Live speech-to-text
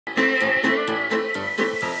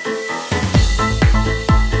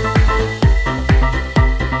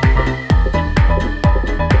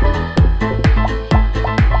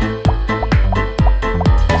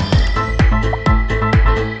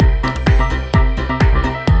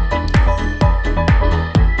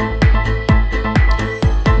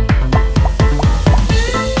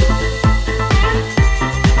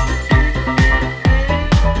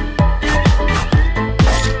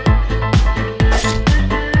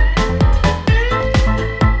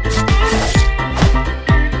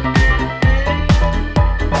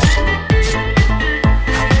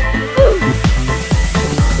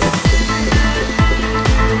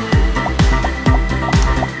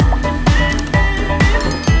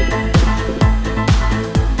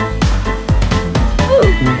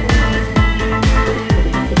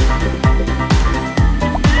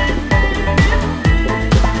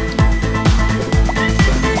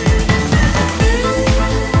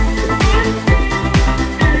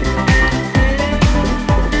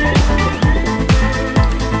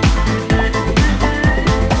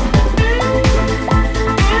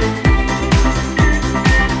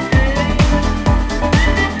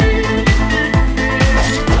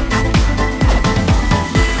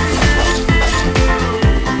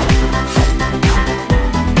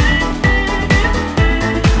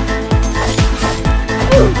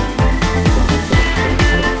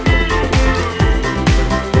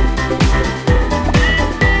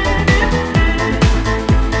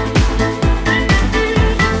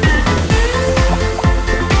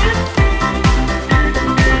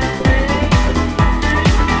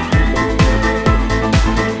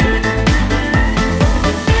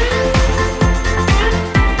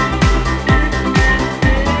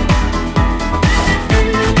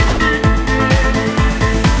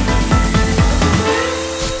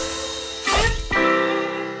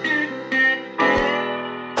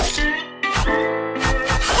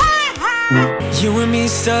You and me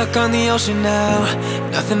stuck on the ocean now,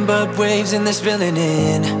 nothing but waves and they're spilling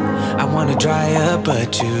in. I wanna dry up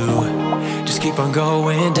but you just keep on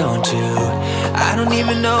going, don't you? I don't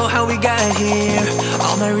even know how we got here,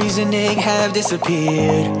 all my reasoning have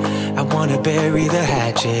disappeared. I wanna bury the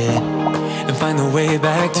hatchet and find the way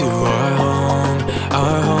back to our home,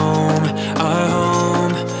 our home, our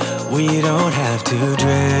home. We don't have to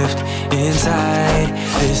drift inside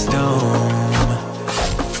this dome.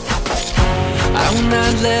 I will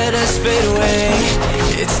not let us fade away.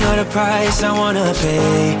 It's not a price I wanna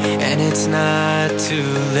pay, and it's not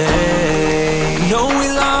too late. No, we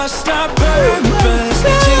lost our purpose,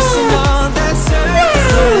 chasing all that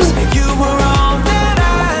surplus. You were all that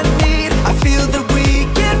I need. I feel that we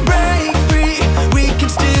can break free. We can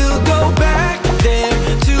still go back there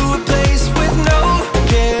to a place with no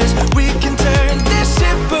cares. We can turn this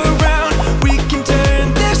ship around. We can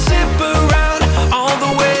turn this ship around all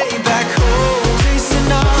the way back home.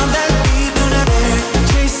 Chasing all that we do not have,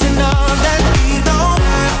 chasing all that we don't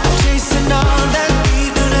have, chasing all that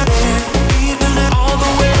we do not have, all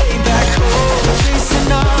the way back home. Chasing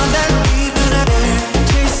all that we do not have,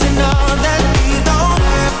 chasing all that we don't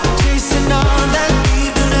have, chasing all that we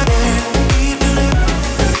do not have.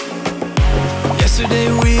 Yesterday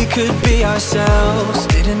we could be ourselves,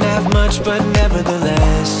 didn't have much but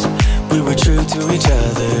nevertheless we were true to each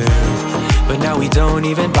other. But now we don't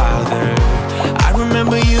even bother. I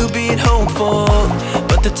remember you being hopeful,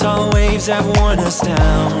 but the tall waves have worn us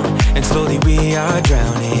down, and slowly we are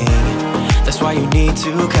drowning. That's why you need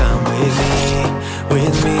to come with me,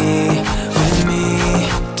 with me, with me.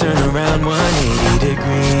 Turn around 180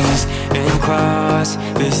 degrees and cross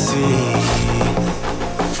the sea.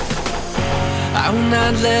 I will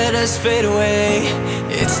not let us fade away.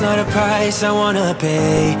 It's not a price I wanna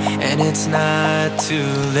pay, and it's not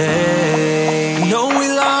too late. No, we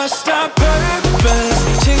lost our purpose,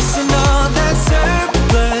 chasing all that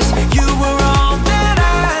surplus. You were all that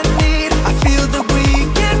I need. I feel that we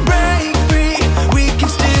can break free. We can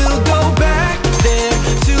still go back there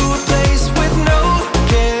to a place with no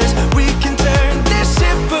cares. We can turn this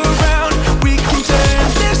ship around. We can turn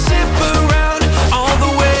this ship around all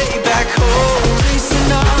the way back home.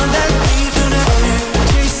 Chasing all that we do not have,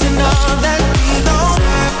 chasing all that we don't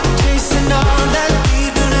have, chasing all that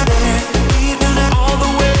we do not have, all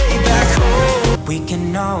the way back home. We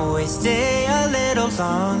can always stay a little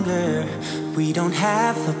longer. We don't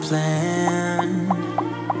have a plan.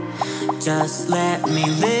 Just let me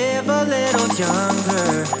live a little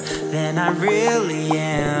younger than I really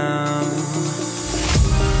am.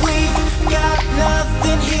 We've got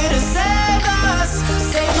nothing here to save us,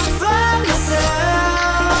 save us from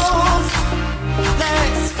ourselves.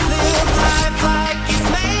 Let's live life like it's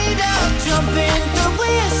made up, jump in the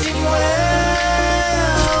wishing well.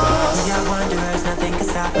 We are wanderers, nothing can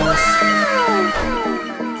stop us.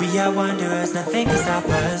 We are wanderers, nothing can stop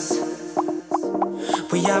us.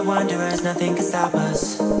 We are wanderers, nothing can stop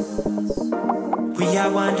us. We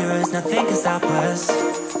are wanderers, nothing can stop us.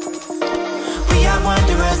 We are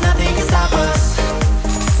wanderers, nothing can stop us.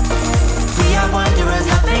 We are wanderers,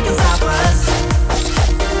 nothing can stop us.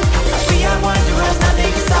 We are wanderers,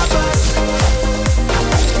 nothing can stop us.